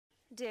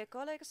Dear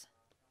colleagues,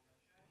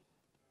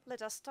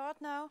 let us start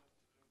now.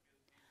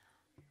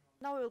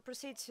 Now we will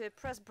proceed to a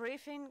press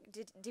briefing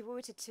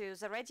devoted to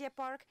Zaryadie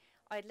Park.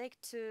 I'd like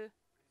to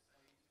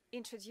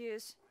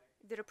introduce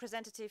the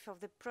representative of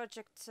the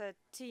project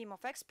team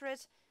of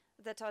experts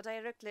that are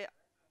directly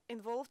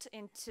involved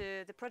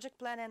into the project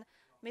planning,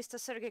 Mr.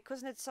 Sergei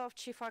Kuznetsov,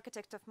 Chief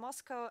Architect of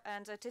Moscow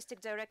and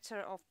Artistic Director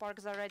of Park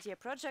Zaryadie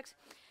project,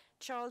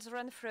 Charles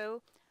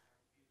Renfrew,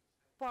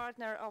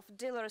 partner of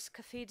dealers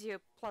Cafidio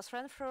plus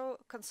Renfrew,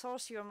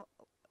 consortium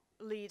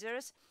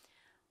leaders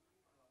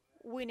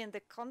winning the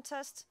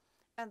contest,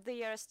 and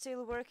they are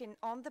still working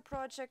on the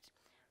project.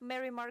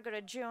 Mary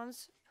Margaret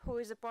Jones, who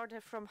is a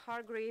partner from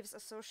Hargreaves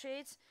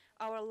Associates,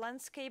 our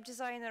landscape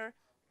designer,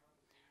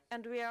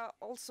 and we are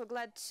also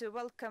glad to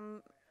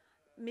welcome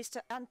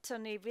Mr.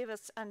 Anthony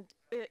Vivas and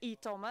E.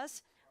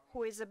 Thomas,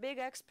 who is a big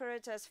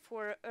expert as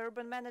for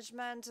urban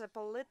management, a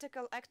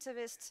political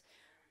activist,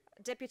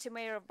 deputy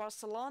mayor of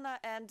Barcelona,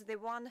 and the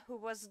one who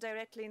was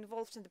directly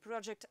involved in the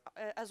project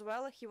as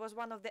well. He was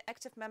one of the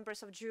active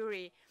members of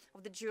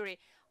the jury.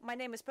 My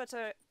name is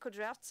Petr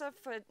Kudryavtsev,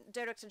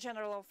 Director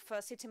General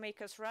of City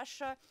Makers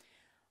Russia,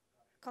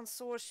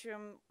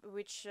 consortium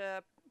which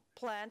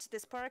planned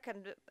this park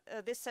and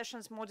this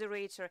session's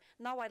moderator.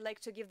 Now I'd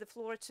like to give the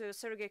floor to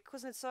Sergei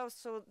Kuznetsov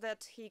so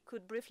that he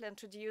could briefly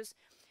introduce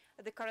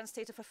the current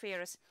state of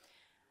affairs.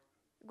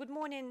 Good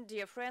morning,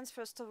 dear friends.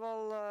 First of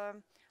all,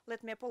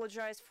 let me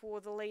apologize for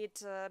the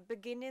late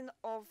beginning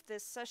of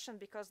this session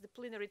because the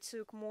plenary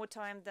took more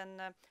time than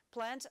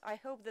planned. I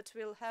hope that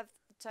we'll have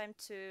time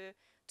to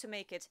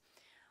make it.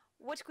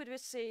 What could we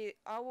say?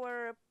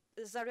 Our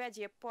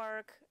Zaryadie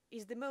Park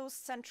is the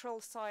most central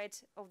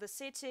site of the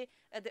city.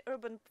 At the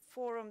Urban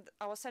Forum,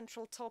 our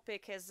central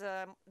topic is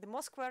the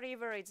Moskva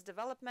River, its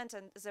development,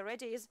 and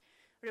Zaryadie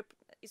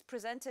is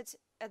presented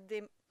at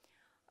the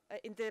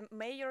in the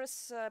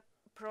mayor's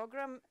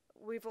program.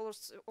 We've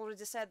also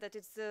already said that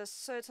it's a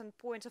certain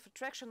point of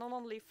attraction not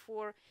only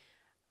for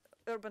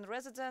urban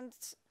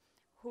residents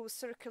who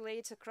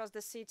circulate across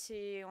the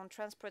city on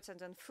transport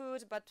and on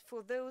food, but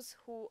for those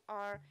who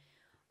are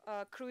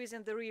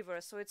cruising the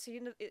river. So it's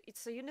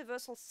a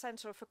universal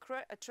center of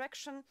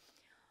attraction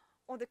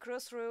on the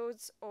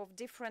crossroads of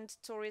different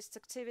tourist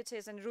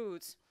activities and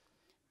routes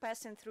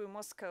passing through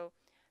Moscow.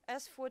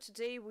 As for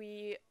today,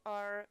 we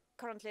are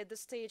currently at the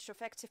stage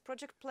of active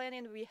project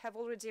planning. We have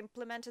already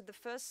implemented the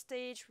first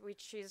stage,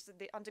 which is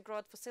the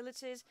underground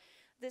facilities.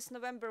 This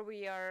November,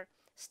 we are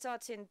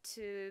starting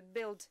to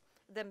build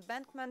the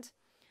embankment.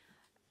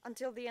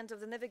 Until the end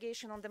of the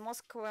navigation on the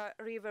Moskva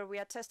River, we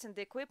are testing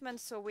the equipment,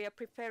 so we are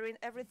preparing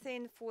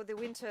everything for the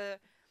winter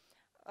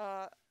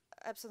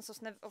absence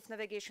of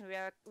navigation.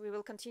 We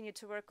will continue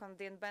to work on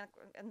the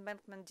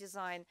embankment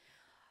design.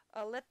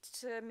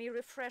 Let me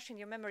refresh in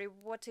your memory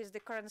what is the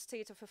current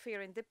state of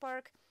affairs in the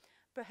park.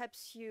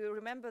 Perhaps you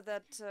remember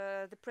that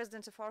the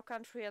president of our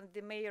country and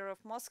the mayor of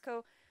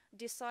Moscow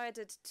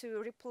decided to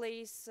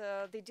replace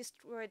the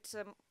destroyed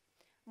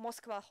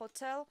Moskva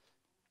hotel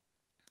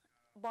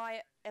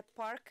by a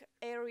park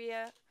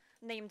area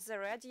named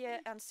Zaryadie,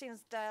 and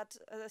since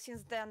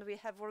then we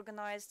have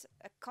organized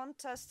a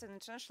contest, an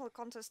international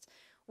contest,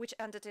 which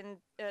ended in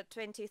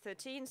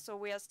 2013. So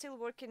we are still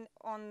working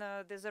on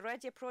the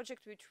Zaryadie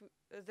project,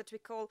 that we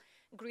call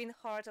Green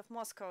Heart of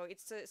Moscow.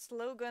 It's a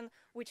slogan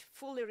which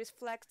fully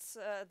reflects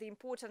the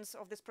importance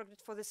of this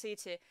project for the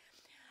city.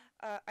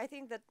 I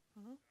think that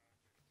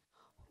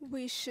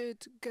we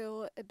should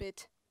go a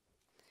bit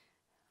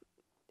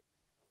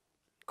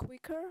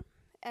quicker,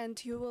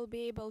 and you will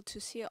be able to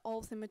see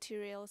all the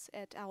materials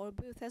at our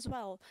booth as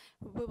well.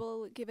 We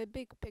will give a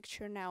big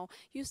picture now.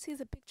 You see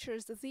the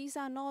pictures. These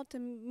are not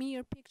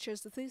mere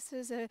pictures. This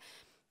is a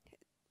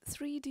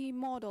 3D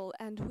model,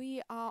 and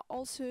we are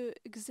also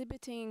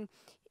exhibiting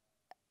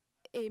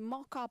a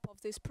mock-up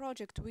of this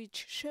project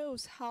which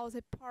shows how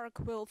the park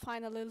will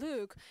finally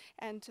look,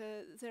 and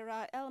there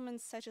are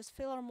elements such as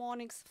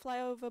philharmonics,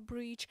 flyover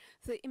bridge,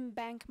 the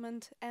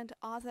embankment and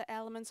other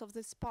elements of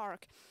this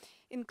park,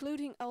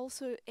 including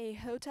also a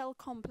hotel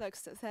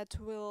complex that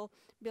will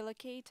be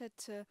located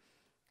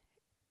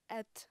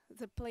at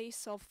the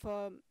place of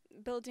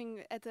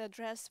building at the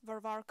address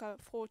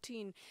Varvarka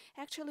 14.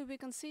 Actually, we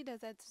consider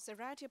that the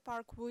Zaryadie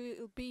Park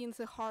will be in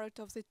the heart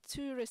of the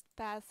tourist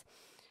path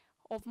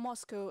of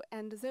Moscow,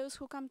 and those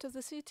who come to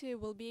the city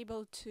will be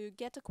able to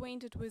get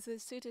acquainted with the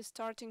city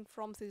starting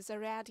from the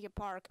Zaryadie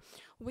Park.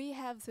 We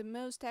have the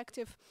most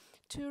active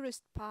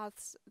tourist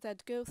paths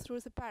that go through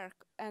the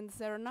park, and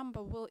their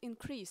number will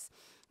increase.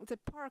 The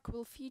park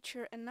will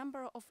feature a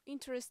number of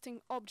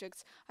interesting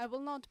objects. I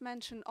will not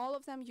mention all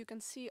of them. You can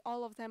see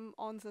all of them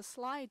on the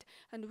slide,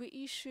 and we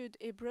issued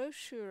a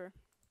brochure,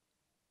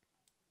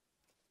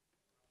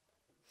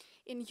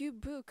 a new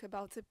book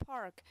about the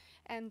park,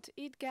 and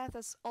it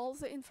gathers all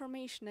the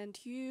information, and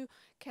you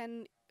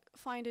can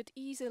find it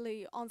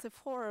easily on the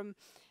forum.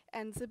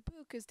 And the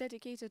book is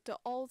dedicated to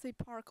all the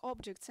park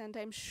objects, and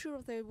I'm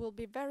sure they will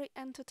be very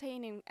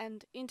entertaining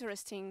and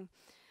interesting.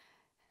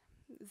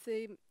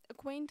 the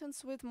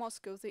acquaintance with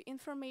Moscow, the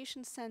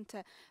information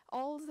center,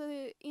 all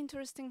the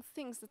interesting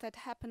things that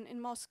happen in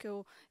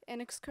Moscow,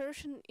 an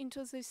excursion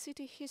into the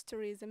city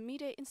history, the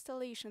media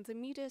installation, the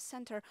media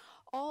center,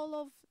 all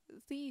of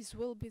these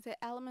will be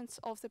the elements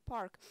of the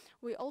park.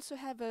 We also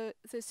have the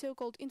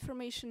so-called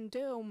information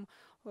dome,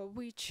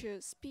 which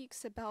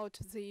speaks about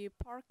the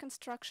park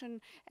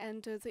construction,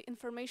 and the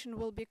information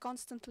will be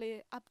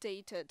constantly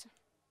updated.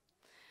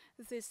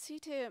 The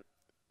city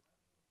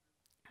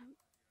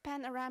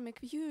panoramic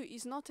view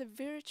is not a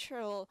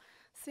virtual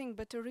thing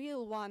but a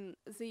real one.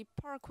 The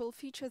park will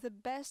feature the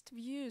best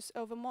views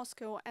over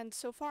Moscow, and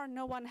so far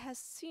no one has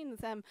seen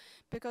them,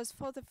 because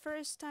for the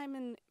first time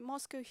in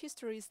Moscow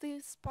history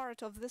this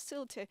part of the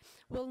city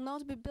will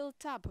not be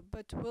built up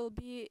but will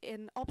be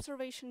an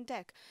observation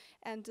deck,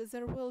 and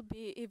there will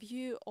be a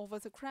view over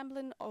the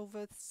Kremlin,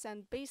 over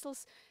St.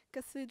 Basil's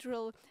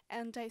Cathedral,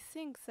 and I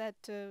think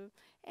that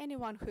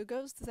anyone who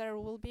goes there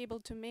will be able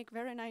to make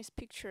very nice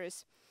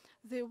pictures.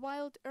 The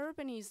wild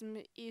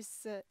urbanism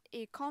is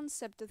a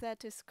concept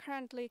that is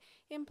currently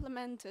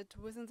implemented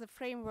within the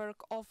framework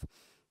of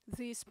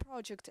this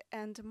project,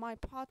 and my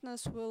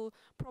partners will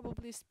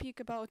probably speak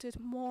about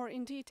it more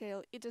in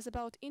detail. It is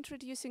about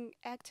introducing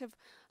active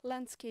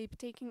landscape,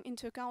 taking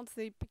into account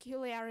the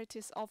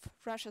peculiarities of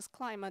Russia's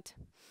climate.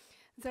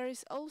 There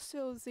is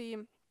also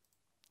the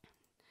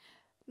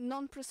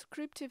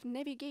non-prescriptive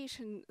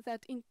navigation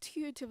that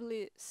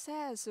intuitively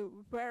says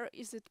where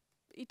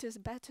it is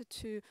better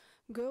to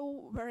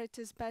go, where it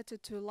is better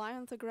to lie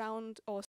on the ground or